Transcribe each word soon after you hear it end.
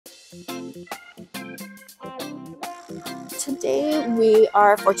Today we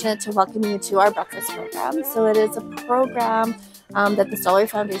are fortunate to welcome you to our breakfast program. So it is a program that the Stollery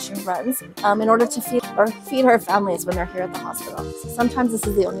Foundation runs in order to feed our families when they're here at the hospital. So sometimes this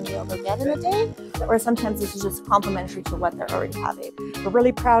is the only meal they'll get in a day, or sometimes this is just complimentary to what they're already having. We're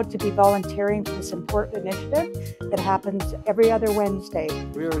really proud to be volunteering for this important initiative that happens every other Wednesday.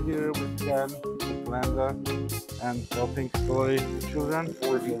 We are here with Ken, Glenda, and helping Stollery children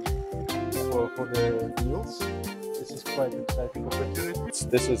for the meals. This is quite an exciting opportunity.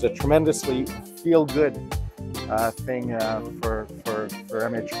 This is a tremendously feel-good thing for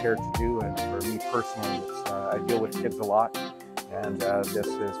MHCare to do, and for me personally. I deal with kids a lot, and this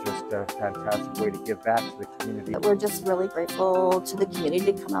is just a fantastic way to give back to the community. We're just really grateful to the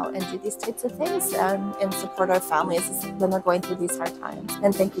community to come out and do these types of things and support our families when they're going through these hard times.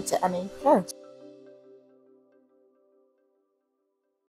 And thank you to MHCare.